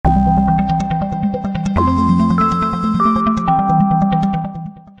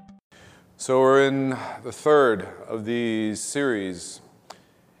So we're in the third of these series.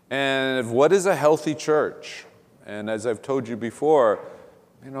 And what is a healthy church? And as I've told you before,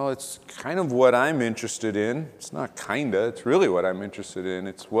 it's kind of what I'm interested in. It's not kinda, it's really what I'm interested in.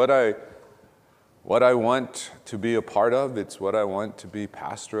 It's what I want to be a part of. It's what I want to be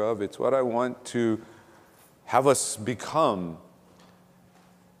pastor of. It's what I want to have us become.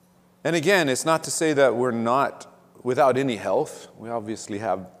 And again, it's not to say that we're not without any health. We obviously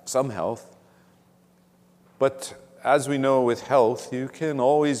have some health. But as we know with health, you can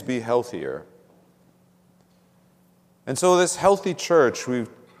always be healthier. And so this healthy church,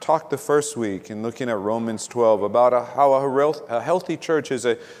 we've talked the first week in looking at Romans 12 about how a healthy church is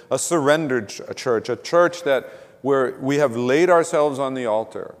a surrendered church, a church where we have laid ourselves on the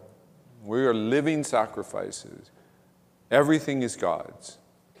altar. We are living sacrifices. Everything is God's.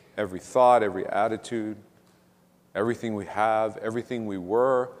 Every thought, every attitude, everything we have, everything we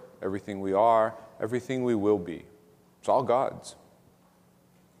were, everything we are, everything we will be. It's all God's.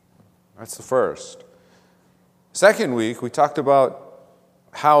 That's the first. Second week, we talked about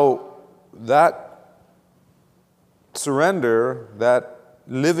how that surrender, that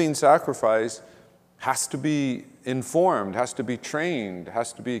living sacrifice, has to be informed, has to be trained,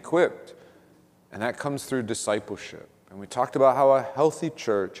 has to be equipped. And that comes through discipleship. And we talked about how a healthy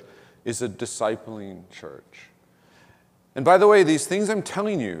church is a discipling church. And by the way, these things I'm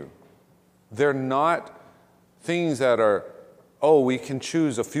telling you, they're not things that are, we can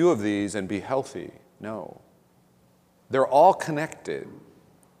choose a few of these and be healthy. No. They're all connected.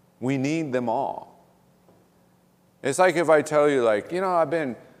 We need them all. It's like if I tell you, I've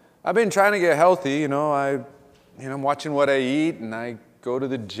been trying to get healthy. I'm watching what I eat, and I go to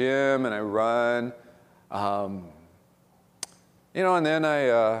the gym and I run. And then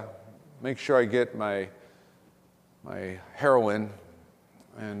I make sure I get my heroin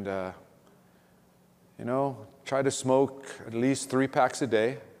and try to smoke at least 3 packs a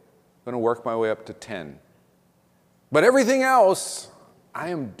day. I'm going to work my way up to 10. But everything else, I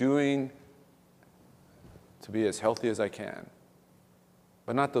am doing to be as healthy as I can.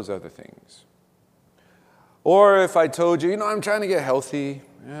 But not those other things. Or if I told you, I'm trying to get healthy.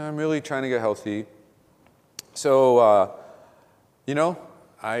 Yeah, I'm really trying to get healthy. So,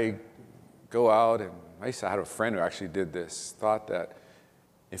 I go out, and I used to have a friend who actually did this, thought that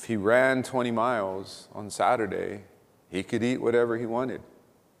if he ran 20 miles on Saturday, he could eat whatever he wanted.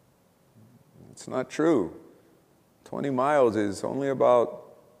 It's not true. 20 miles is only about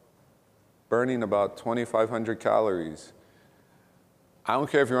burning about 2,500 calories. I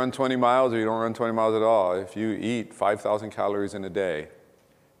don't care if you run 20 miles or you don't run 20 miles at all. If you eat 5,000 calories in a day,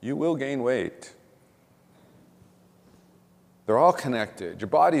 you will gain weight. They're all connected. Your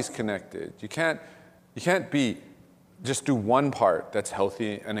body's connected. You can't just do one part that's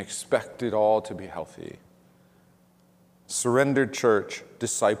healthy and expect it all to be healthy. Surrendered church,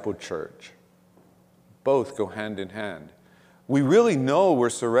 discipled church. Both go hand in hand. We really know we're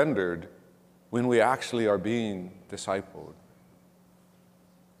surrendered when we actually are being discipled.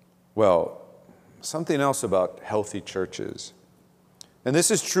 Well, something else about healthy churches. And this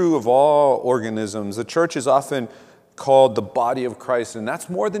is true of all organisms. The church is often called the body of Christ, and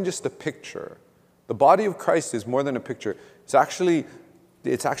that's more than just a picture. The body of Christ is more than a picture. It's actually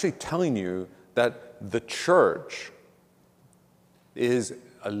telling you that the church is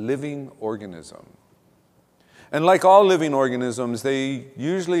a living organism. And like all living organisms, they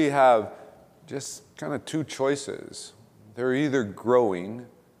usually have just kind of two choices. They're either growing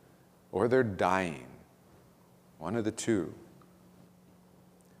or they're dying. One of the two.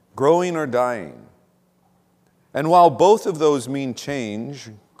 Growing or dying. And while both of those mean change,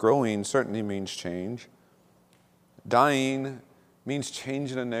 growing certainly means change, dying means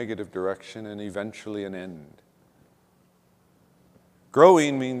change in a negative direction and eventually an end.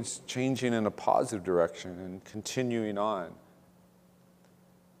 Growing means changing in a positive direction and continuing on.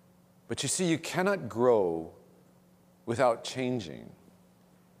 But you see, you cannot grow without changing.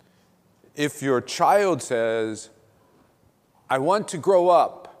 If your child says, I want to grow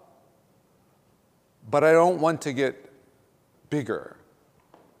up, but I don't want to get bigger,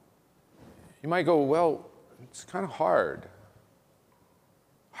 you might go, well, it's kind of hard.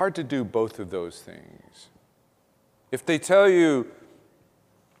 Hard to do both of those things. If they tell you,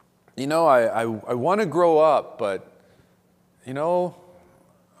 I want to grow up, but, I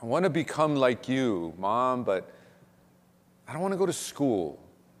want to become like you, Mom, but I don't want to go to school.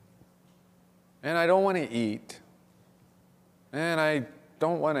 And I don't want to eat. And I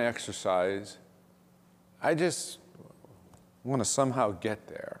don't want to exercise. I just want to somehow get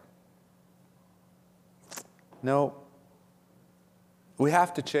there. No, we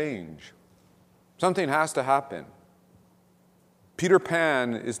have to change. Something has to happen. Peter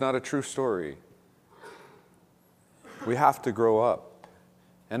Pan is not a true story. We have to grow up.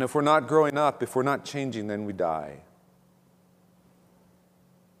 And if we're not growing up, if we're not changing, then we die.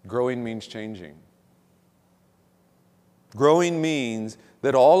 Growing means changing. Growing means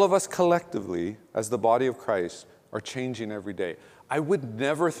that all of us collectively, as the body of Christ, are changing every day. I would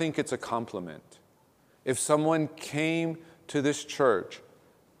never think it's a compliment if someone came to this church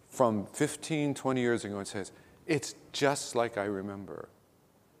from 15, 20 years ago and says, it's just like I remember.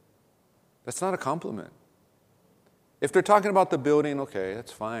 That's not a compliment. If they're talking about the building, okay,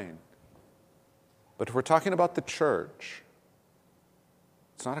 that's fine. But if we're talking about the church,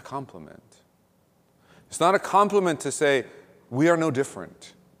 it's not a compliment. It's not a compliment to say, we are no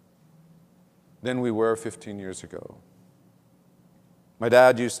different than we were 15 years ago. My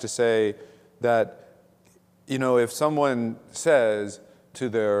dad used to say that, if someone says to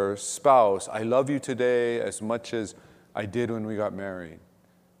their spouse, I love you today as much as I did when we got married,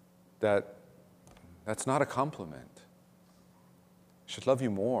 that's not a compliment. I should love you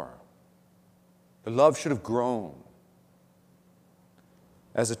more. The love should have grown.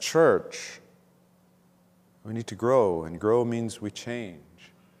 As a church, we need to grow, and grow means we change.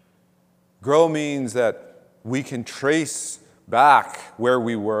 Grow means that we can trace back where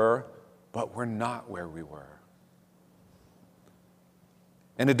we were, but we're not where we were.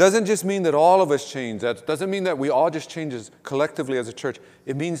 And it doesn't just mean that all of us change. That doesn't mean that we all just change collectively as a church.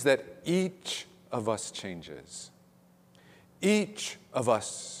 It means that each of us changes. Each of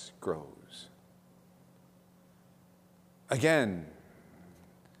us grows. Again,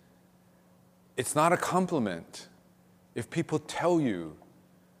 it's not a compliment if people tell you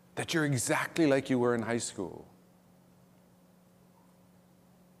that you're exactly like you were in high school.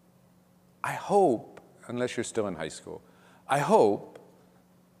 I hope, unless you're still in high school, I hope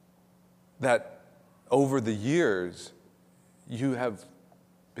that over the years you have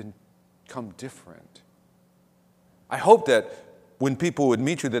become different. I hope that when people would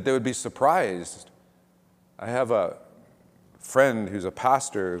meet you that they would be surprised. I have a friend who's a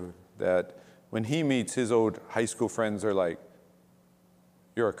pastor that when he meets his old high school friends, they're like,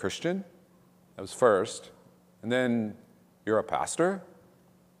 you're a Christian? That was first. And then you're a pastor?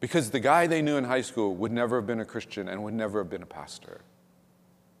 Because the guy they knew in high school would never have been a Christian and would never have been a pastor.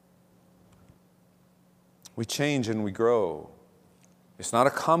 We change and we grow. It's not a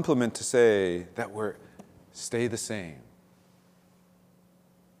compliment to say that stay the same.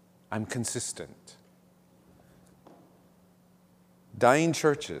 I'm consistent. Dying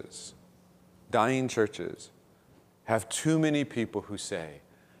churches have too many people who say,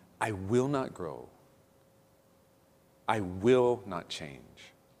 I will not grow. I will not change.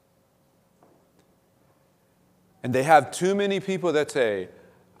 And they have too many people that say,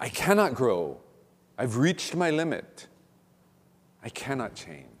 I cannot grow. I've reached my limit. I cannot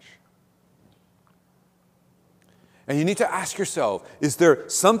change. And you need to ask yourself, is there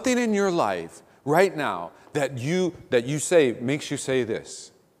something in your life right now that you say makes you say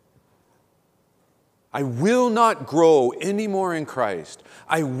this? I will not grow any more in Christ.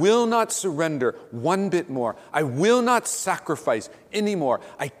 I will not surrender one bit more. I will not sacrifice any more.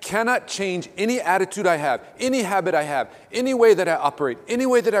 I cannot change any attitude I have, any habit I have, any way that I operate, any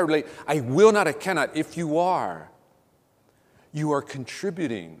way that I relate. I will not, I cannot. If you are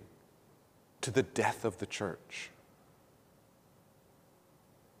contributing to the death of the church.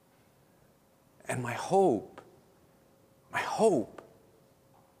 And my hope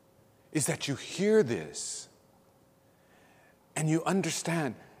is that you hear this and you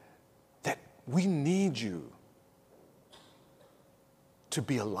understand that we need you to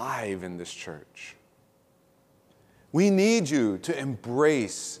be alive in this church. We need you to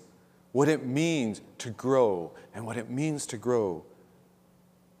embrace what it means to grow, and what it means to grow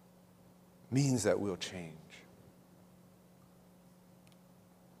means that we'll change.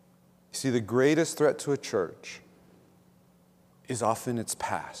 You see, the greatest threat to a church is often its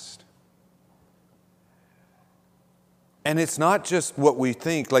past. And it's not just what we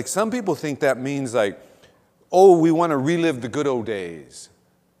think. Like some people think that means like, oh, we want to relive the good old days.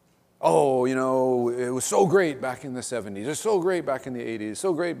 Oh, it was so great back in the 70s. It was so great back in the 80s.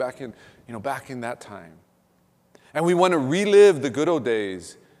 So great back in that time. And we want to relive the good old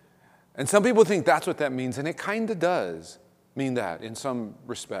days. And some people think that's what that means. And it kind of does mean that in some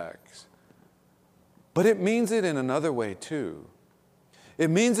respects. But it means it in another way too. It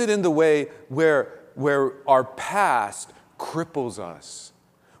means it in the way where our past cripples us,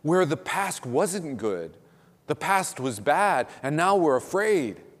 where the past wasn't good, the past was bad, and now we're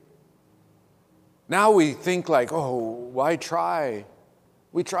afraid. Now we think like, oh, why try?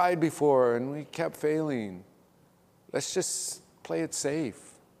 We tried before and we kept failing. Let's just play it safe.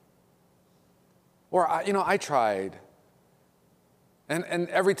 Or, I tried. And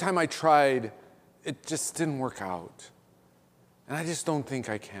every time I tried, it just didn't work out. And I just don't think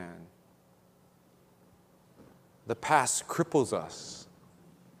I can. The past cripples us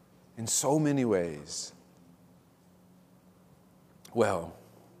in so many ways. Well,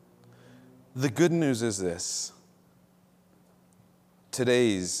 the good news is this.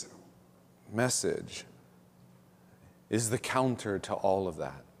 Today's message is the counter to all of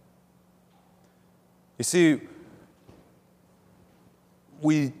that. You see,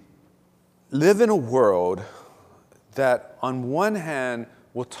 we live in a world that on one hand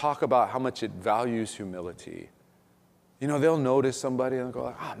will talk about how much it values humility. They'll notice somebody and they'll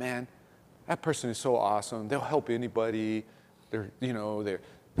go, "Ah, man, that person is so awesome. They'll help anybody. They're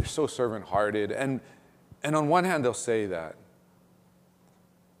so servant-hearted." And on one hand, they'll say that.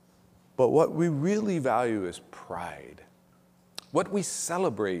 But what we really value is pride. What we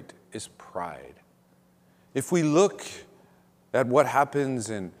celebrate is pride. If we look at what happens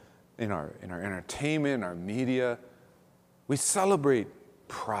in our entertainment, in our media, we celebrate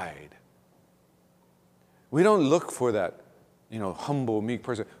pride. We don't look for that, humble, meek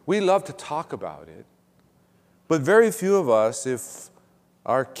person. We love to talk about it. But very few of us, if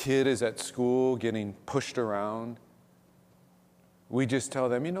our kid is at school getting pushed around, we just tell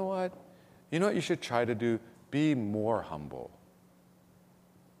them, you know what you should try to do? Be more humble.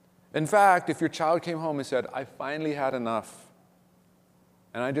 In fact, if your child came home and said, "I finally had enough,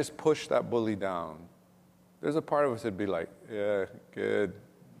 and I just pushed that bully down," there's a part of us that'd be like, "Yeah, good,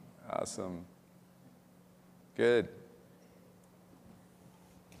 awesome, good."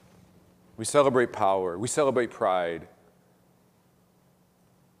 We celebrate power. We celebrate pride.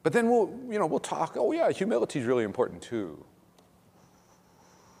 But then we'll talk, oh yeah, humility is really important too.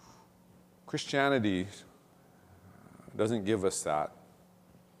 Christianity doesn't give us that.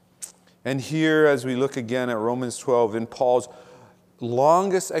 And here, as we look again at Romans 12, in Paul's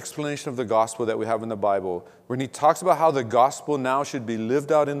longest explanation of the gospel that we have in the Bible, when he talks about how the gospel now should be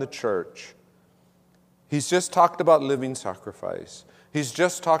lived out in the church, he's just talked about living sacrifice. He's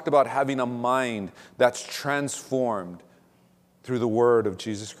just talked about having a mind that's transformed through the word of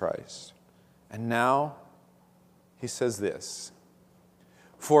Jesus Christ. And now he says this,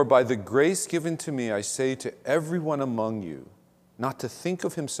 "For by the grace given to me, I say to everyone among you, not to think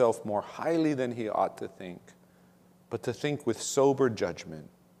of himself more highly than he ought to think, but to think with sober judgment,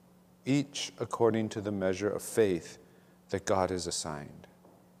 each according to the measure of faith that God has assigned."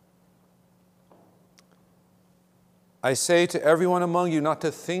 I say to everyone among you not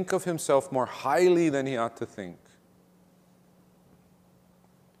to think of himself more highly than he ought to think.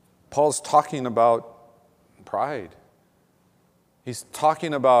 Paul's talking about pride. He's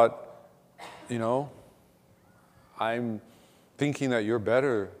talking about, I'm thinking that you're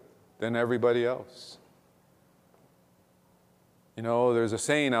better than everybody else. There's a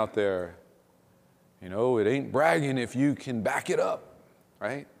saying out there, it ain't bragging if you can back it up,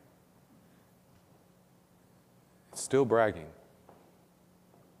 right? It's still bragging.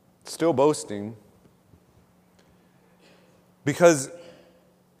 It's still boasting. Because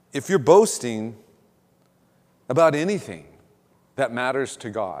if you're boasting about anything that matters to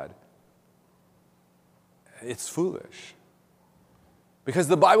God, it's foolish. Because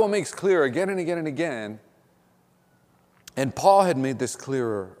the Bible makes clear again and again and again, and Paul had made this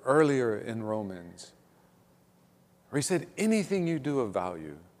clearer earlier in Romans, where he said, anything you do of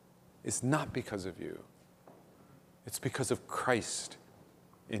value is not because of you. It's because of Christ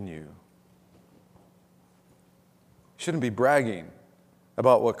in you. You shouldn't be bragging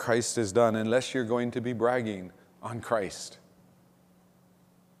about what Christ has done unless you're going to be bragging on Christ.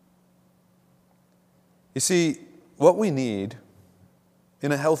 You see, what we need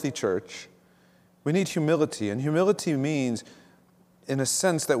in a healthy church, we need humility. And humility means, in a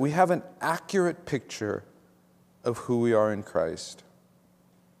sense, that we have an accurate picture of who we are in Christ.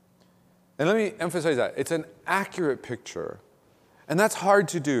 And let me emphasize that. It's an accurate picture. And that's hard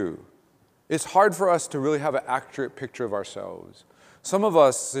to do. It's hard for us to really have an accurate picture of ourselves. Some of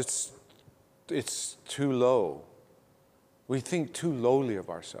us, it's too low. We think too lowly of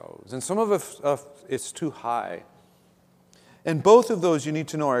ourselves. And some of us, it's too high. And both of those, you need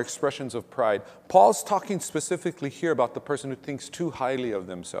to know, are expressions of pride. Paul's talking specifically here about the person who thinks too highly of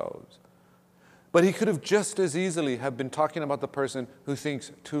themselves. But he could have just as easily have been talking about the person who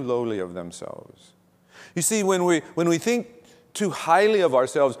thinks too lowly of themselves. You see, when we think too highly of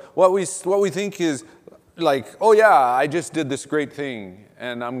ourselves, what we think is like, oh yeah, I just did this great thing,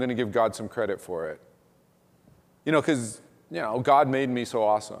 and I'm going to give God some credit for it. Because God made me so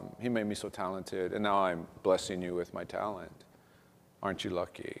awesome. He made me so talented, and now I'm blessing you with my talent. Aren't you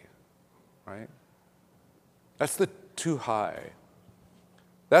lucky? Right? That's the too high.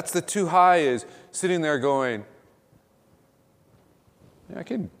 That's the too high, is sitting there going, I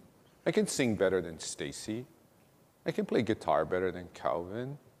can sing better than Stacy. I can play guitar better than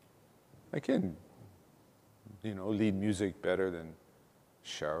Calvin. I can, lead music better than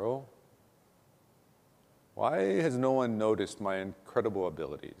Cheryl. Why has no one noticed my incredible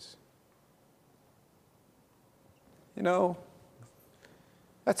abilities?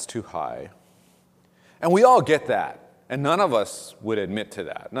 That's too high. And we all get that. And none of us would admit to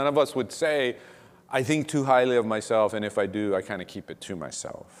that. None of us would say, I think too highly of myself, and if I do, I kind of keep it to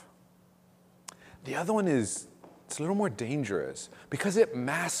myself. The other one is, it's a little more dangerous because it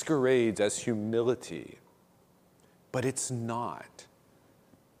masquerades as humility, but it's not.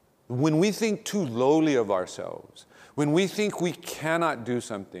 When we think too lowly of ourselves, when we think we cannot do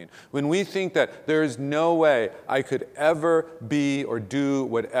something, when we think that there is no way I could ever be or do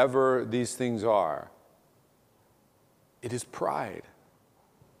whatever these things are, it is pride.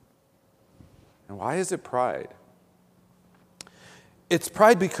 And why is it pride? It's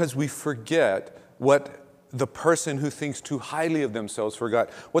pride because we forget what the person who thinks too highly of themselves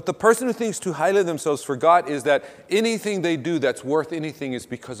forgot. What the person who thinks too highly of themselves forgot is that anything they do that's worth anything is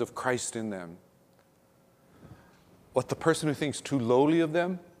because of Christ in them. What the person who thinks too lowly of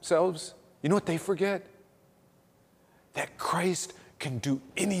themselves, you know what they forget? That Christ can do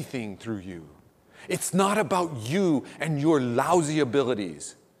anything through you. It's not about you and your lousy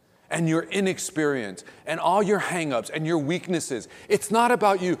abilities and your inexperience and all your hang-ups and your weaknesses. It's not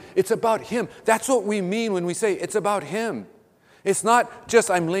about you. It's about Him. That's what we mean when we say it's about Him. It's not just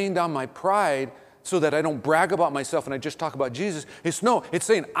I'm laying down my pride so that I don't brag about myself and I just talk about Jesus. It's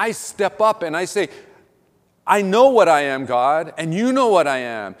saying I step up and I say, I know what I am, God, and you know what I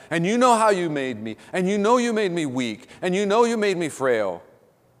am, and you know how you made me, and you know you made me weak, and you know you made me frail.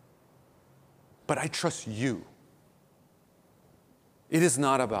 But I trust you. It is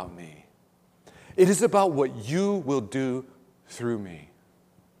not about me. It is about what you will do through me.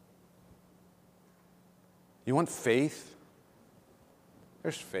 You want faith?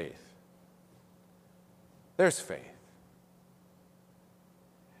 There's faith. There's faith.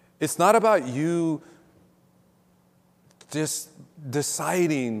 It's not about you just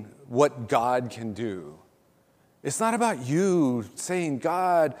deciding what God can do. It's not about you saying,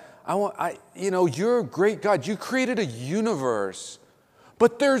 God, you're a great God. You created a universe,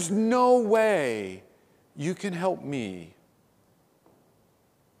 but there's no way you can help me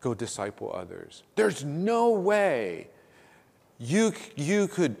go disciple others. There's no way you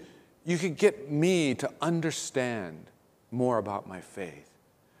could get me to understand more about my faith.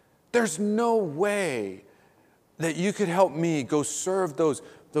 There's no way that you could help me go serve those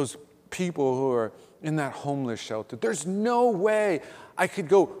people who are in that homeless shelter. There's no way I could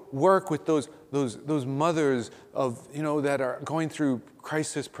go work with those mothers that are going through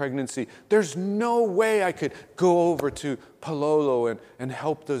crisis pregnancy. There's no way I could go over to Palolo and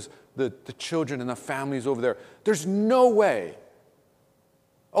help the children and the families over there. There's no way.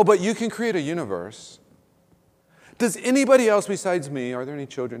 Oh, but you can create a universe. Does anybody else besides me, are there any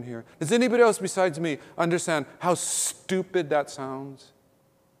children here? Does anybody else besides me understand how stupid that sounds?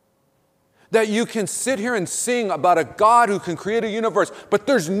 That you can sit here and sing about a God who can create a universe, but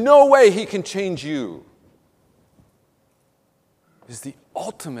there's no way He can change you. It's the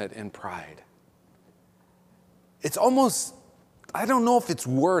ultimate in pride. It's almost, I don't know if it's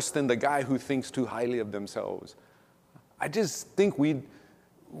worse than the guy who thinks too highly of themselves. I just think we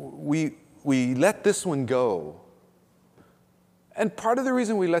let this one go. And part of the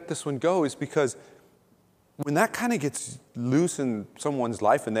reason we let this one go is because when that kind of gets loose in someone's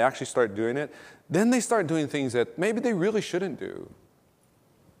life and they actually start doing it, then they start doing things that maybe they really shouldn't do.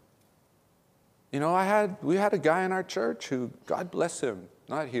 We had a guy in our church who, God bless him,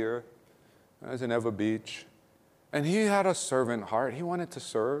 not here, I was in Eva Beach, and he had a servant heart. He wanted to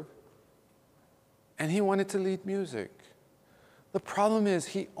serve, and he wanted to lead music. The problem is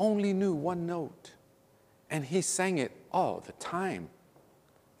he only knew one note, and he sang it all the time.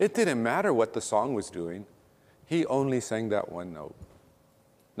 It didn't matter what the song was doing. He only sang that one note.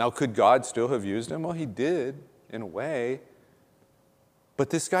 Now, could God still have used him? Well, He did, in a way. But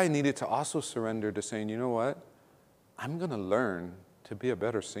this guy needed to also surrender to saying, you know what? I'm going to learn to be a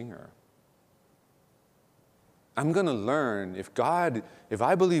better singer. I'm going to learn, if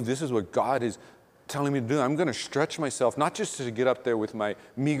I believe this is what God is telling me to do, I'm going to stretch myself, not just to get up there with my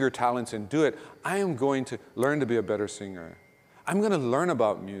meager talents and do it. I am going to learn to be a better singer. I'm going to learn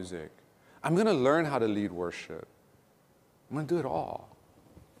about music. I'm going to learn how to lead worship. I'm going to do it all.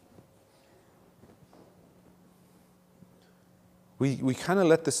 We kind of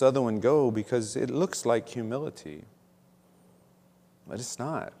let this other one go because it looks like humility, but it's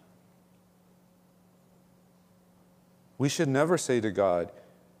not. We should never say to God,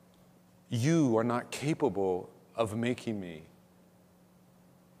 you are not capable of making me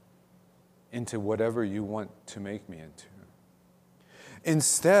into whatever you want to make me into.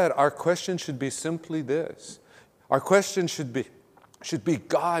 Instead, our question should be simply this. Our question should be,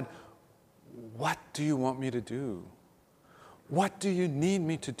 God, what do you want me to do? What do you need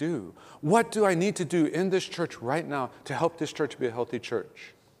me to do? What do I need to do in this church right now to help this church be a healthy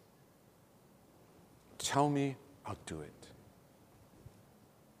church? Tell me, I'll do it.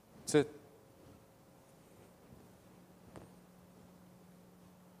 That's it.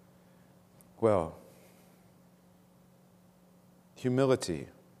 Well, humility.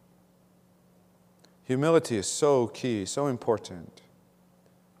 Humility is so key, so important.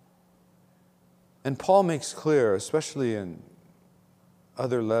 And Paul makes clear, especially in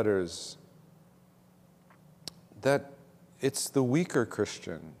other letters, that it's the weaker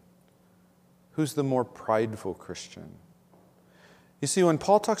Christian who's the more prideful Christian. You see, when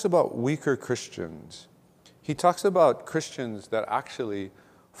Paul talks about weaker Christians, he talks about Christians that actually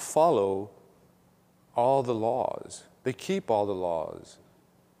follow all the laws. They keep all the laws.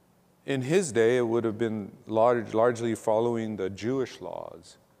 In his day, it would have been largely following the Jewish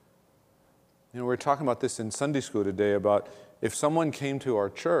laws. You know, we're talking about this in Sunday school today about if someone came to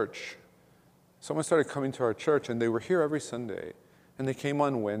our church, someone started coming to our church and they were here every Sunday, and they came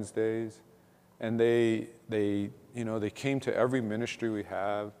on Wednesdays, and they came to every ministry we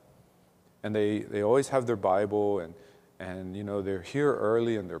have, and they always have their Bible, and they're here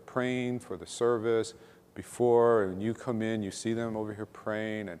early and they're praying for the service before, and you come in, you see them over here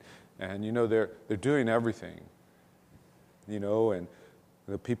praying, and they're doing everything, and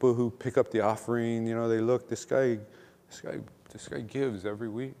the people who pick up the offering, they look, this guy gives every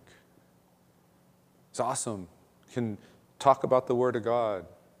week. It's awesome. Can talk about the Word of God.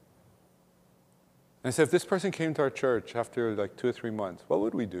 And so if this person came to our church after like 2 or 3 months, what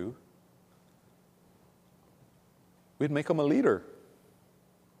would we do? We'd make them a leader.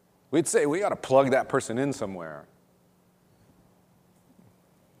 We'd say, we got to plug that person in somewhere.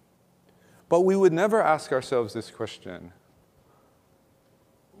 But we would never ask ourselves this question: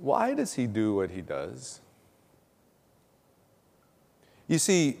 why does he do what he does? You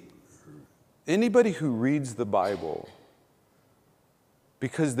see, anybody who reads the Bible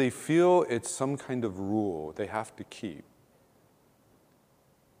because they feel it's some kind of rule they have to keep,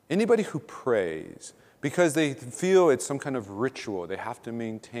 anybody who prays because they feel it's some kind of ritual they have to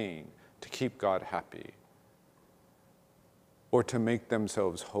maintain to keep God happy or to make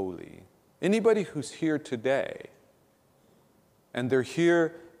themselves holy, anybody who's here today and they're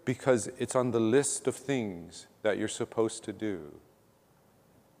here because it's on the list of things that you're supposed to do,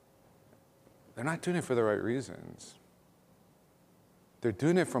 they're not doing it for the right reasons. They're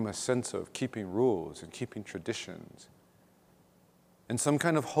doing it from a sense of keeping rules and keeping traditions and some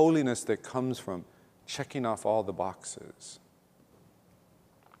kind of holiness that comes from checking off all the boxes.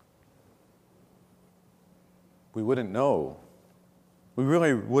 We wouldn't know. We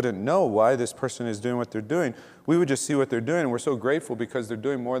really wouldn't know why this person is doing what they're doing. We would just see what they're doing, and we're so grateful because they're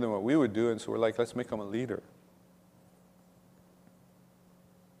doing more than what we would do, and so we're like, let's make them a leader.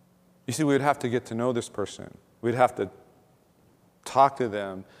 You see, we'd have to get to know this person. We'd have to talk to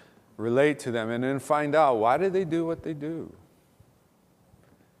them, relate to them, and then find out, why do they do what they do?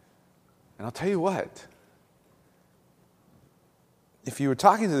 And I'll tell you what, if you were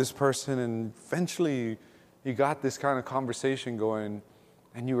talking to this person and eventually you got this kind of conversation going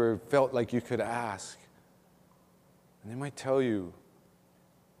and you felt like you could ask, and they might tell you,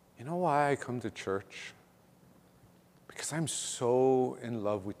 you know why I come to church? Because I'm so in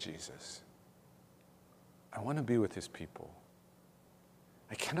love with Jesus. I want to be with his people.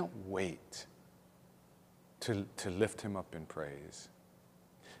 I cannot wait to lift him up in praise.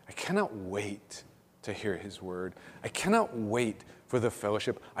 I cannot wait to hear his word. I cannot wait for the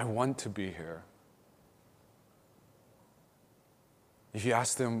fellowship. I want to be here. If you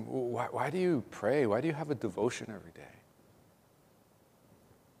ask them, why do you pray? Why do you have a devotion every day?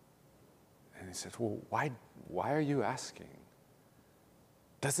 And he says, well, why are you asking?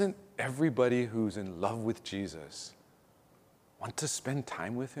 Doesn't everybody who's in love with Jesus want to spend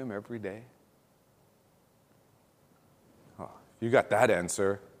time with him every day? Oh, if you got that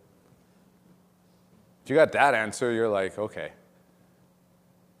answer, you're like, okay,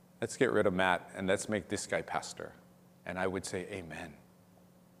 let's get rid of Matt and let's make this guy pastor. And I would say, amen.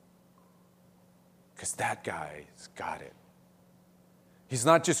 Because that guy's got it. He's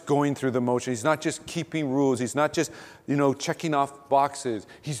not just going through the motion. He's not just keeping rules. He's not just, checking off boxes.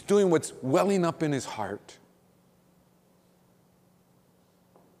 He's doing what's welling up in his heart.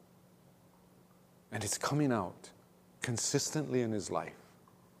 And it's coming out consistently in his life.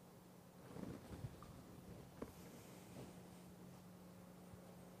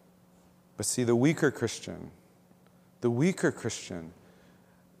 But see, the weaker Christian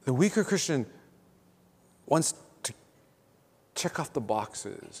wants to check off the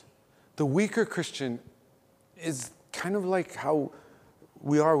boxes. The weaker Christian is kind of like how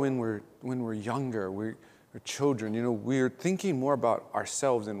we are when we're younger, we're children. We're thinking more about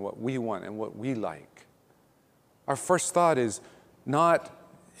ourselves and what we want and what we like. Our first thought is not,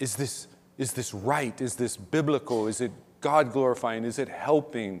 is this right? Is this biblical? Is it God glorifying? Is it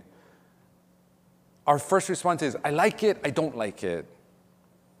helping? Our first response is, I like it, I don't like it.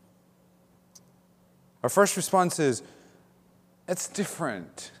 Our first response is, it's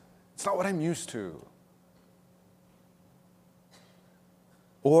different. It's not what I'm used to.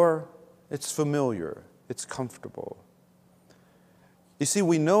 Or it's familiar, it's comfortable. You see,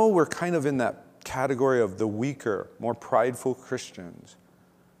 we know we're kind of in that category of the weaker, more prideful Christians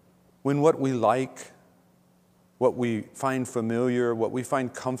when what we like, what we find familiar, what we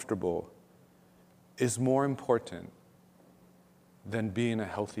find comfortable is more important than being a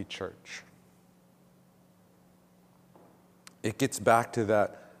healthy church. It gets back to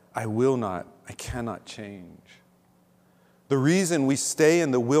that, I cannot change. The reason we stay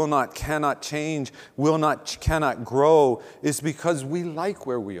in the will not, cannot change, cannot grow is because we like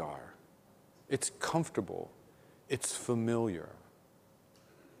where we are. It's comfortable. It's familiar.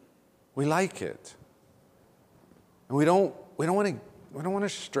 We like it. And we don't want to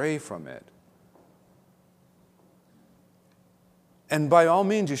stray from it. And by all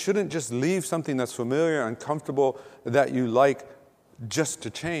means, you shouldn't just leave something that's familiar and comfortable that you like just to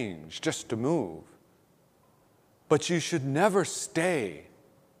change, just to move. But you should never stay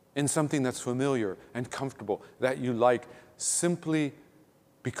in something that's familiar and comfortable that you like simply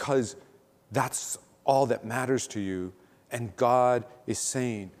because that's all that matters to you. And God is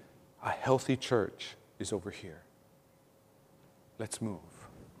saying, a healthy church is over here. Let's move.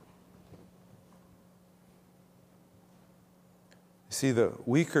 See, the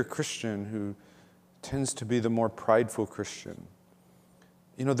weaker Christian who tends to be the more prideful Christian,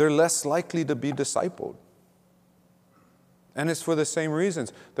 they're less likely to be discipled. And it's for the same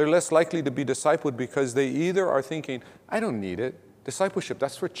reasons. They're less likely to be discipled because they either are thinking, I don't need it. Discipleship,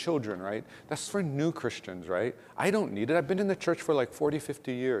 that's for children, right? That's for new Christians, right? I don't need it. I've been in the church for like 40,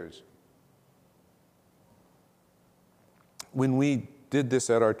 50 years. When we did this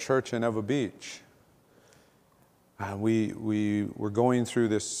at our church in Ewa Beach, we were going through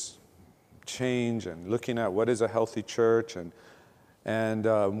this change and looking at what is a healthy church.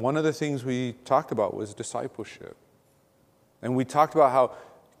 And one of the things we talked about was discipleship. And we talked about how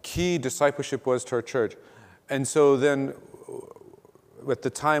key discipleship was to our church. And so then, at the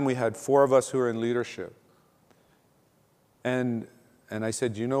time, we had 4 of us who were in leadership. And I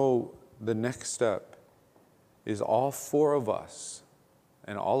said, the next step is all 4 of us,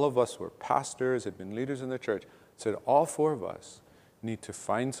 and all of us were pastors, had been leaders in the church, said all 4 of us need to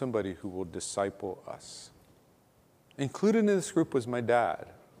find somebody who will disciple us. Included in this group was my dad.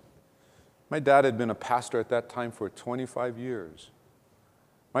 My dad had been a pastor at that time for 25 years.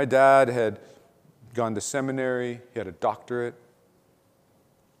 My dad had gone to seminary. He had a doctorate.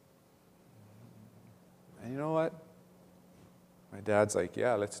 And you know what? My dad's like,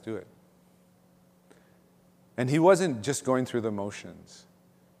 yeah, let's do it. And he wasn't just going through the motions.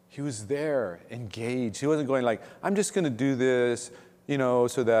 He was there, engaged. He wasn't going like, I'm just going to do this,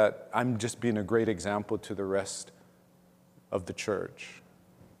 so that I'm just being a great example to the rest of the church.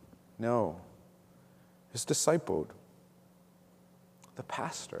 No. He's discipled. The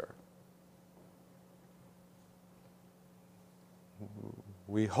pastor.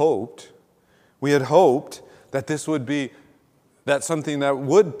 We had hoped that this would be something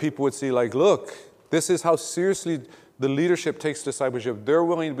that people would see like, look, this is how seriously the leadership takes discipleship. They're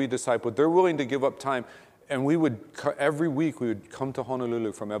willing to be discipled. They're willing to give up time. And every week we would come to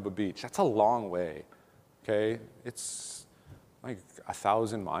Honolulu from Ewa Beach. That's a long way, okay? It's like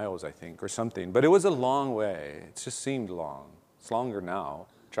 1,000 miles, I think, or something. But it was a long way. It just seemed long. It's longer now.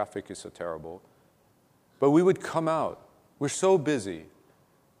 Traffic is so terrible. But we would come out. We're so busy.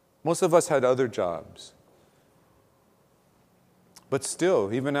 Most of us had other jobs. But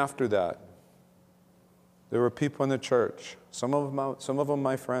still, even after that, there were people in the church, some of them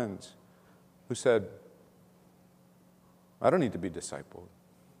my friends, who said, I don't need to be discipled.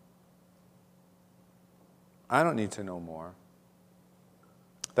 I don't need to know more.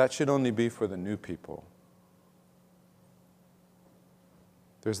 that should only be for the new people.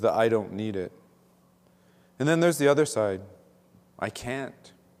 There's the I don't need it. And then there's the other side. I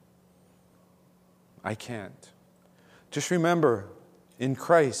can't. I can't. Just remember, in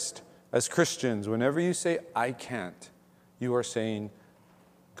Christ, as Christians, whenever you say, I can't, you are saying,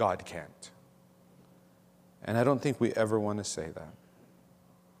 God can't. And I don't think we ever want to say that.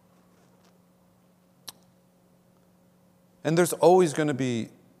 And there's always going to be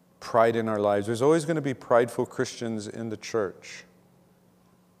pride in our lives. There's always going to be prideful Christians in the church.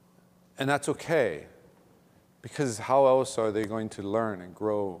 And that's okay, because how else are they going to learn and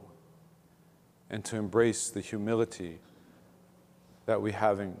grow and to embrace the humility that we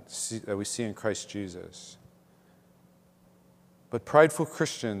see in Christ Jesus? But prideful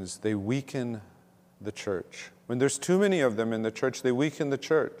Christians, they weaken the church. When there's too many of them in the church, they weaken the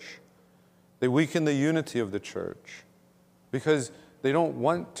church. They weaken the unity of the church because they don't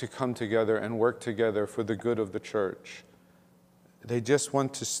want to come together and work together for the good of the church. They just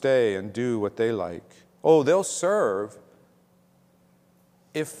want to stay and do what they like. Oh, they'll serve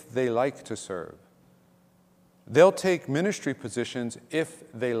if they like to serve. They'll take ministry positions if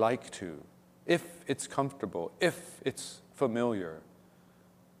they like to, if it's comfortable, if it's familiar.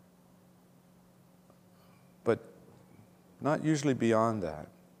 But not usually beyond that.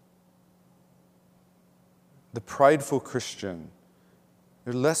 The prideful Christian,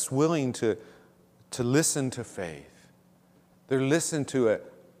 they're less willing to listen to faith. They're listen to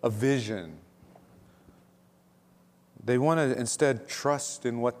a vision. They want to instead trust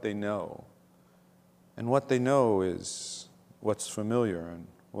in what they know. And what they know is what's familiar and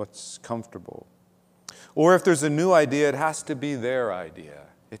what's comfortable. Or if there's a new idea, it has to be their idea.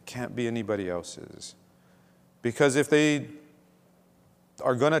 It can't be anybody else's. Because if they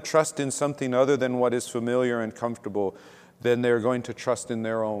are going to trust in something other than what is familiar and comfortable, then they're going to trust in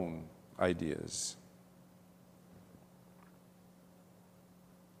their own ideas.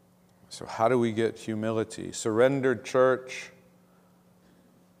 So how do we get humility? Surrendered church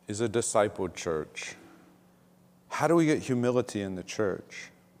is a discipled church. How do we get humility in the church?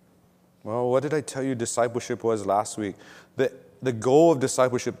 Well, what did I tell you discipleship was last week? The goal of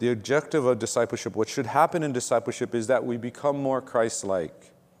discipleship, the objective of discipleship, what should happen in discipleship is that we become more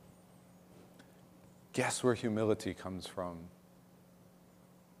Christ-like. Guess where humility comes from?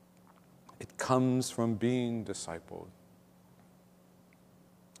 It comes from being discipled.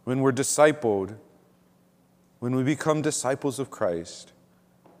 When we're discipled, when we become disciples of Christ,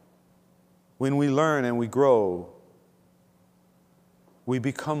 when we learn and we grow, we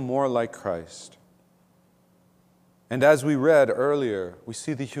become more like Christ. And as we read earlier, we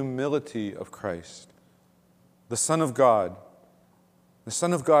see the humility of Christ, the Son of God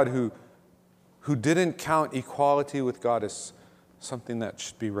who didn't count equality with God as something that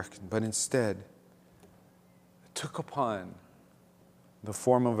should be reckoned, but instead took upon the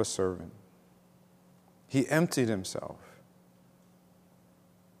form of a servant. He emptied himself.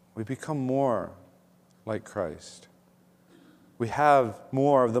 We become more like Christ. We have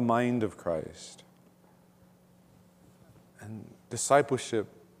more of the mind of Christ. And discipleship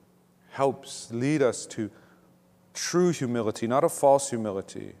helps lead us to true humility, not a false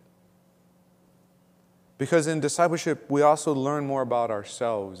humility. Because in discipleship, we also learn more about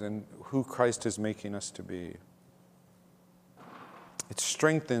ourselves and who Christ is making us to be. It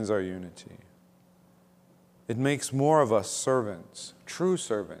strengthens our unity. It makes more of us servants, true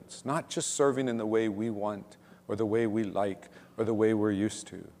servants, not just serving in the way we want or the way we like or the way we're used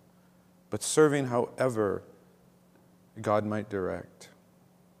to, but serving however God might direct.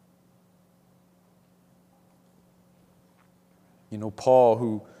 You know, Paul,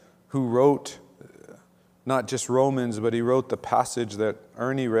 who wrote not just Romans, but he wrote the passage that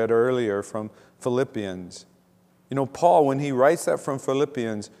Ernie read earlier from Philippians. You know, Paul, when he writes that from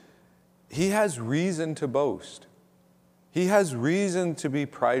Philippians, he has reason to boast. He has reason to be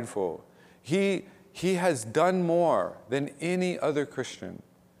prideful. He has done more than any other Christian.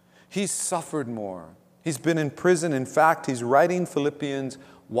 He's suffered more. He's been in prison. In fact, he's writing Philippians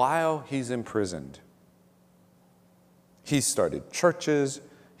while he's imprisoned. He's started churches.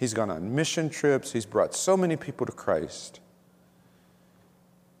 He's gone on mission trips. He's brought so many people to Christ.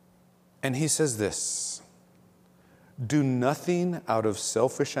 And he says this: do nothing out of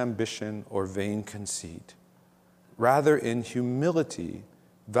selfish ambition or vain conceit. Rather, in humility,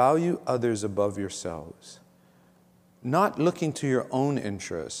 value others above yourselves, not looking to your own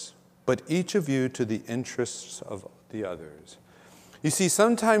interests, but each of you to the interests of the others. You see,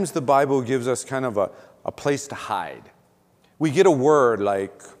 sometimes the Bible gives us kind of a place to hide. We get a word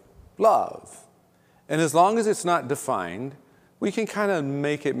like love. And as long as it's not defined, we can kind of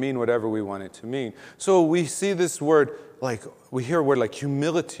make it mean whatever we want it to mean. So we see this word, like, we hear a word like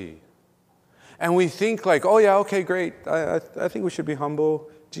humility. And we think like, oh yeah, okay, great. I think we should be humble.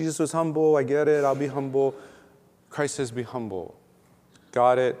 Jesus was humble. I get it. I'll be humble. Christ says be humble.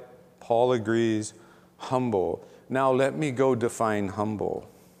 Got it. Paul agrees. Humble. Now let me go define humble.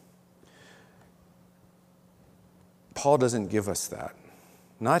 Paul doesn't give us that.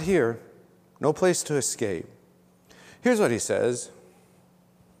 Not here. No place to escape. Here's what he says.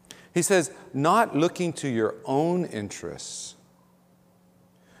 He says, not looking to your own interests,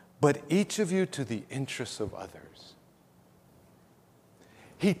 but each of you to the interests of others.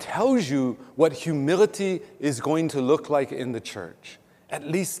 He tells you what humility is going to look like in the church, at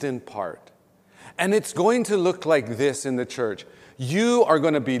least in part. And it's going to look like this in the church. You are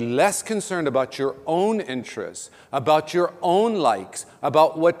going to be less concerned about your own interests, about your own likes,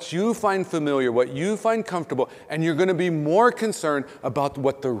 about what you find familiar, what you find comfortable, and you're going to be more concerned about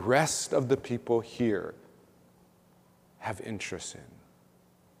what the rest of the people here have interest in.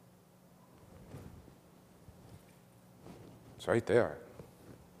 It's right there.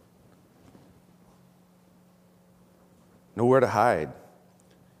 Nowhere to hide.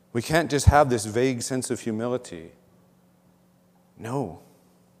 We can't just have this vague sense of humility. No.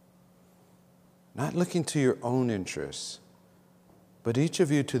 Not looking to your own interests, but each of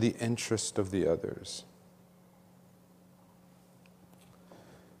you to the interest of the others.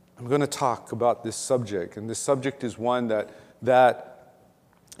 I'm going to talk about this subject, and this subject is one that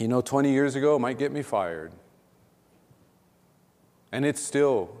 20 years ago might get me fired. And it's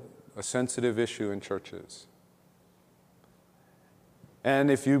still a sensitive issue in churches.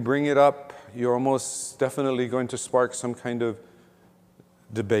 And if you bring it up, you're almost definitely going to spark some kind of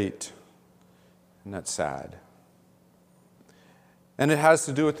debate. And that's sad. And it has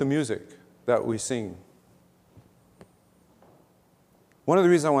to do with the music that we sing. One of the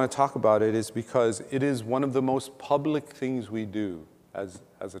reasons I want to talk about it is because it is one of the most public things we do as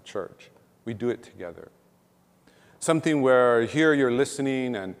a church. We do it together. Something where here you're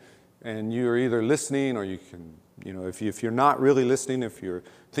listening and you're either listening or you can, if you're not really listening, if you're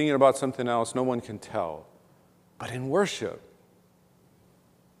thinking about something else, no one can tell. But in worship,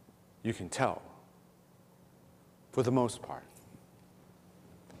 you can tell, for the most part.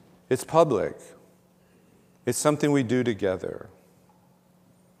 It's public. It's something we do together.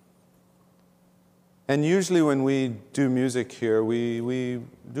 And usually when we do music here, we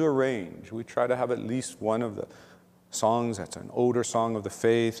do a range. We try to have at least one of the songs that's an older song of the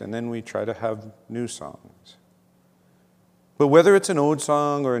faith, and then we try to have new songs. But whether it's an old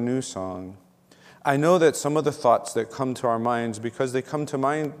song or a new song, I know that some of the thoughts that come to our minds, because they come to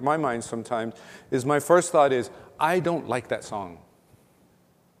my mind sometimes, is my first thought is, I don't like that song.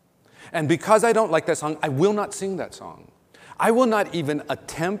 And because I don't like that song, I will not sing that song. I will not even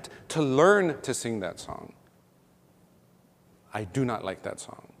attempt to learn to sing that song. I do not like that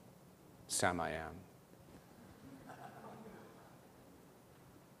song. Sam I Am.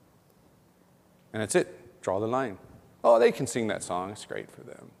 And that's it. Draw the line. Oh, they can sing that song. It's great for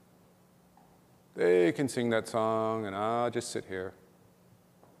them. They can sing that song, and I'll just sit here.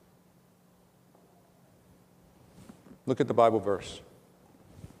 Look at the Bible verse.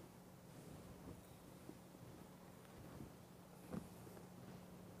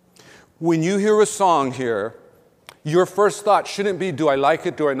 When you hear a song here, your first thought shouldn't be, do I like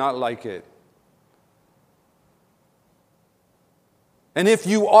it, do I not like it? And if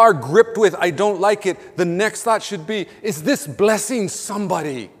you are gripped with, I don't like it, the next thought should be, is this blessing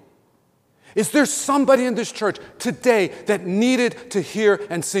somebody? Is there somebody in this church today that needed to hear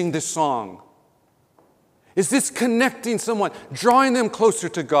and sing this song? Is this connecting someone, drawing them closer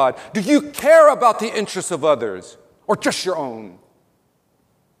to God? Do you care about the interests of others or just your own?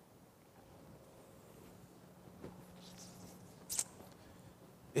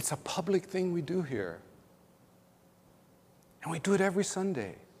 It's a public thing we do here. And we do it every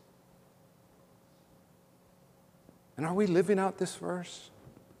Sunday. And are we living out this verse?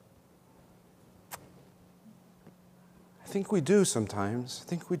 I think we do sometimes. I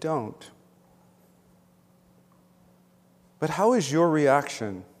think we don't. But how is your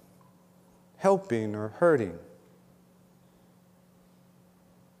reaction? Helping or hurting?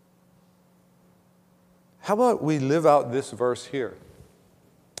 How about we live out this verse here?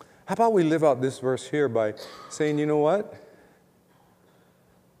 How about we live out this verse here by saying, you know what?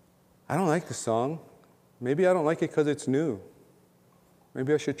 I don't like the song. Maybe I don't like it because it's new.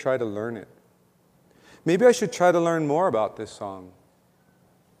 Maybe I should try to learn it. Maybe I should try to learn more about this song.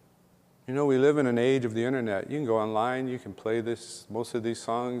 We live in an age of the internet. You can go online, you can play most of these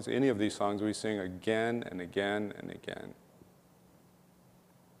songs, any of these songs we sing again and again and again.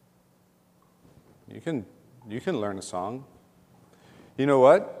 You can learn a song. You know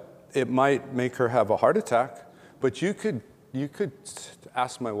what? It might make her have a heart attack, but you could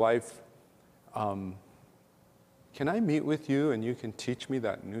ask my wife, can I meet with you and you can teach me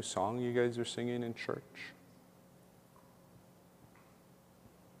that new song you guys are singing in church?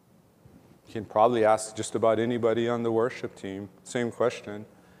 You can probably ask just about anybody on the worship team, same question.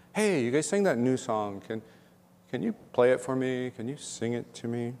 Hey, you guys sang that new song. Can you play it for me? Can you sing it to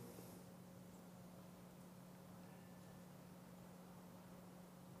me?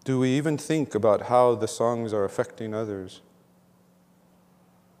 Do we even think about how the songs are affecting others?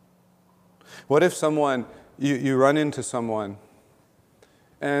 What if you run into someone,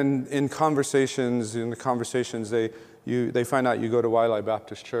 and in the conversations, they find out you go to Waialae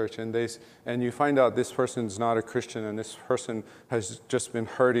Baptist Church, and you find out this person's not a Christian, and this person has just been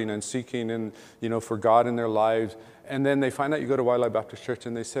hurting and seeking for God in their lives, and then they find out you go to Waialae Baptist Church,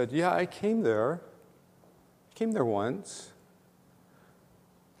 and they said, yeah, I came there once,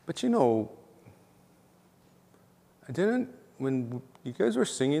 but when you guys were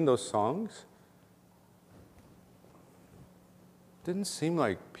singing those songs, it didn't seem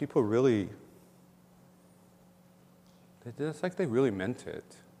like people really, it's like they really meant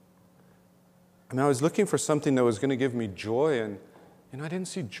it. I mean, I was looking for something that was going to give me joy, and I didn't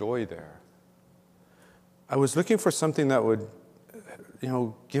see joy there. I was looking for something that would,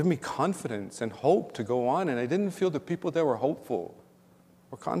 give me confidence and hope to go on, and I didn't feel the people there were hopeful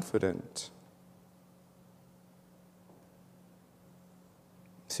or confident.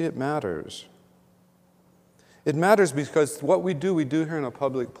 See, it matters. It matters because what we do here in a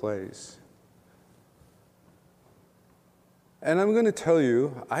public place. And I'm going to tell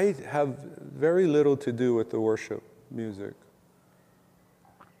you, I have very little to do with the worship music.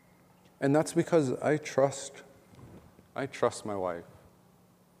 And that's because I trust my wife.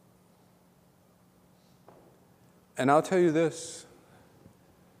 And I'll tell you this,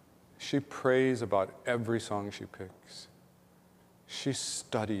 she prays about every song she picks. She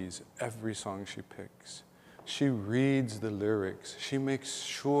studies every song she picks. She reads the lyrics. She makes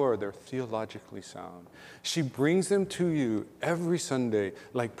sure they're theologically sound. She brings them to you every Sunday,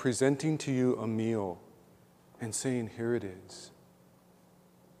 like presenting to you a meal and saying, here it is.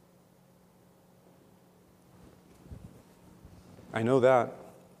 I know that.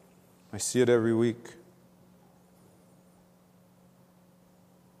 I see it every week.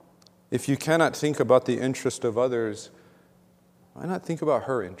 If you cannot think about the interest of others, why not think about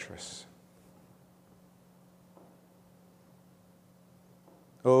her interests?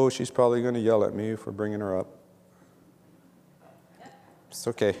 Oh, she's probably going to yell at me for bringing her up. It's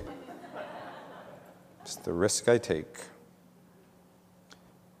okay. It's the risk I take.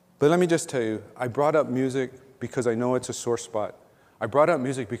 But let me just tell you, I brought up music because I know it's a sore spot. I brought up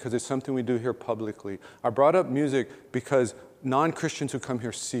music because it's something we do here publicly. I brought up music because non-Christians who come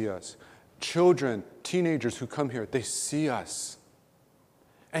here see us. Children, teenagers who come here, they see us.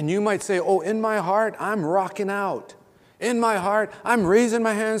 And you might say, oh, in my heart, I'm rocking out. In my heart, I'm raising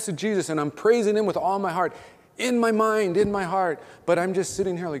my hands to Jesus and I'm praising Him with all my heart. In my mind, in my heart. But I'm just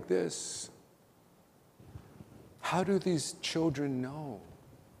sitting here like this. How do these children know?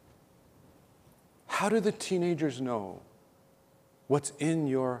 How do the teenagers know what's in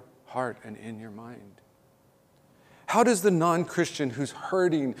your heart and in your mind? How does the non-Christian who's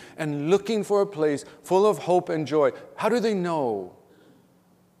hurting and looking for a place full of hope and joy, how do they know?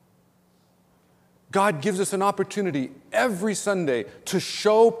 God gives us an opportunity every Sunday to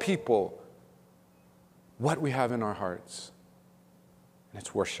show people what we have in our hearts. And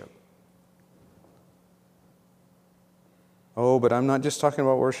it's worship. Oh, but I'm not just talking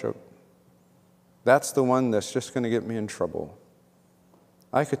about worship. That's the one that's just going to get me in trouble.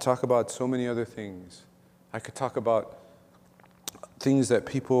 I could talk about so many other things. I could talk about things that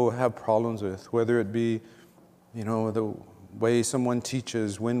people have problems with, whether it be, the way someone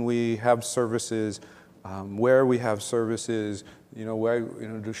teaches, when we have services, where we have services,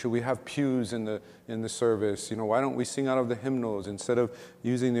 should we have pews in the service? Why don't we sing out of the hymnals instead of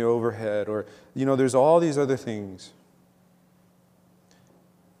using the overhead? Or, there's all these other things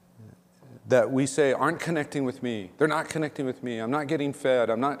that we say aren't connecting with me. They're not connecting with me. I'm not getting fed.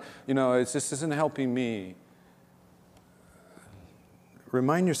 I'm not, this isn't helping me.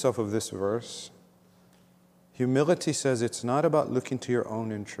 Remind yourself of this verse. Humility says it's not about looking to your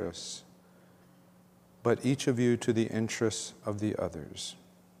own interests, but each of you to the interests of the others.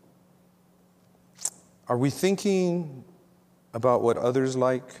 Are we thinking about what others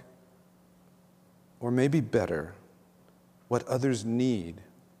like, or maybe better, what others need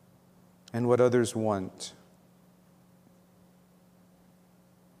and what others want?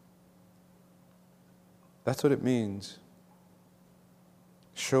 That's what it means.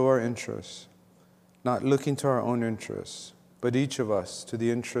 Show our interests, not looking to our own interests, but each of us to the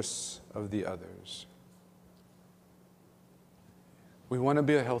interests of the others. We want to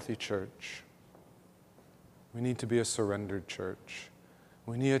be a healthy church. We need to be a surrendered church.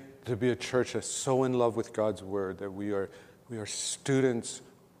 We need to be a church that's so in love with God's word that we are students.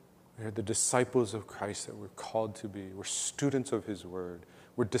 We are the disciples of Christ that we're called to be. We're students of his word.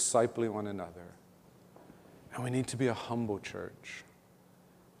 We're discipling one another. And we need to be a humble church,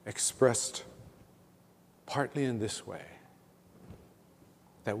 expressed partly in this way,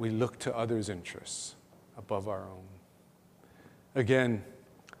 that we look to others' interests above our own. Again,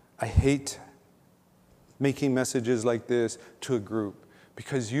 I hate making messages like this to a group,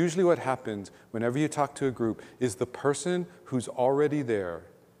 because usually what happens whenever you talk to a group is the person who's already there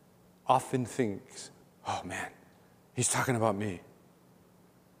often thinks, oh man, he's talking about me.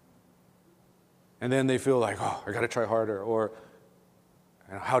 And then they feel like, oh, I got to try harder, or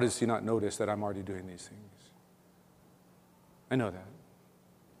how does he not notice that I'm already doing these things? I know that.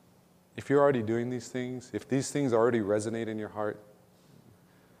 If you're already doing these things, if these things already resonate in your heart,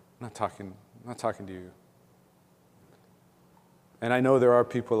 I'm not talking to you. And I know there are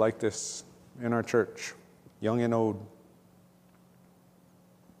people like this in our church, young and old.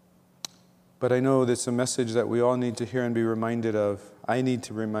 But I know that's a message that we all need to hear and be reminded of. I need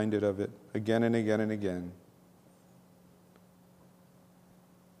to be reminded of it again and again and again.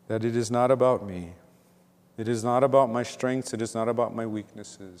 That it is not about me. It is not about my strengths. It is not about my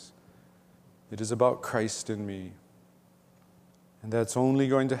weaknesses. It is about Christ in me. And that's only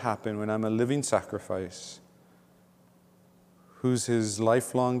going to happen when I'm a living sacrifice, who's his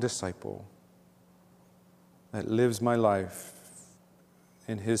lifelong disciple, that lives my life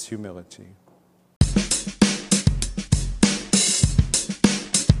in his humility.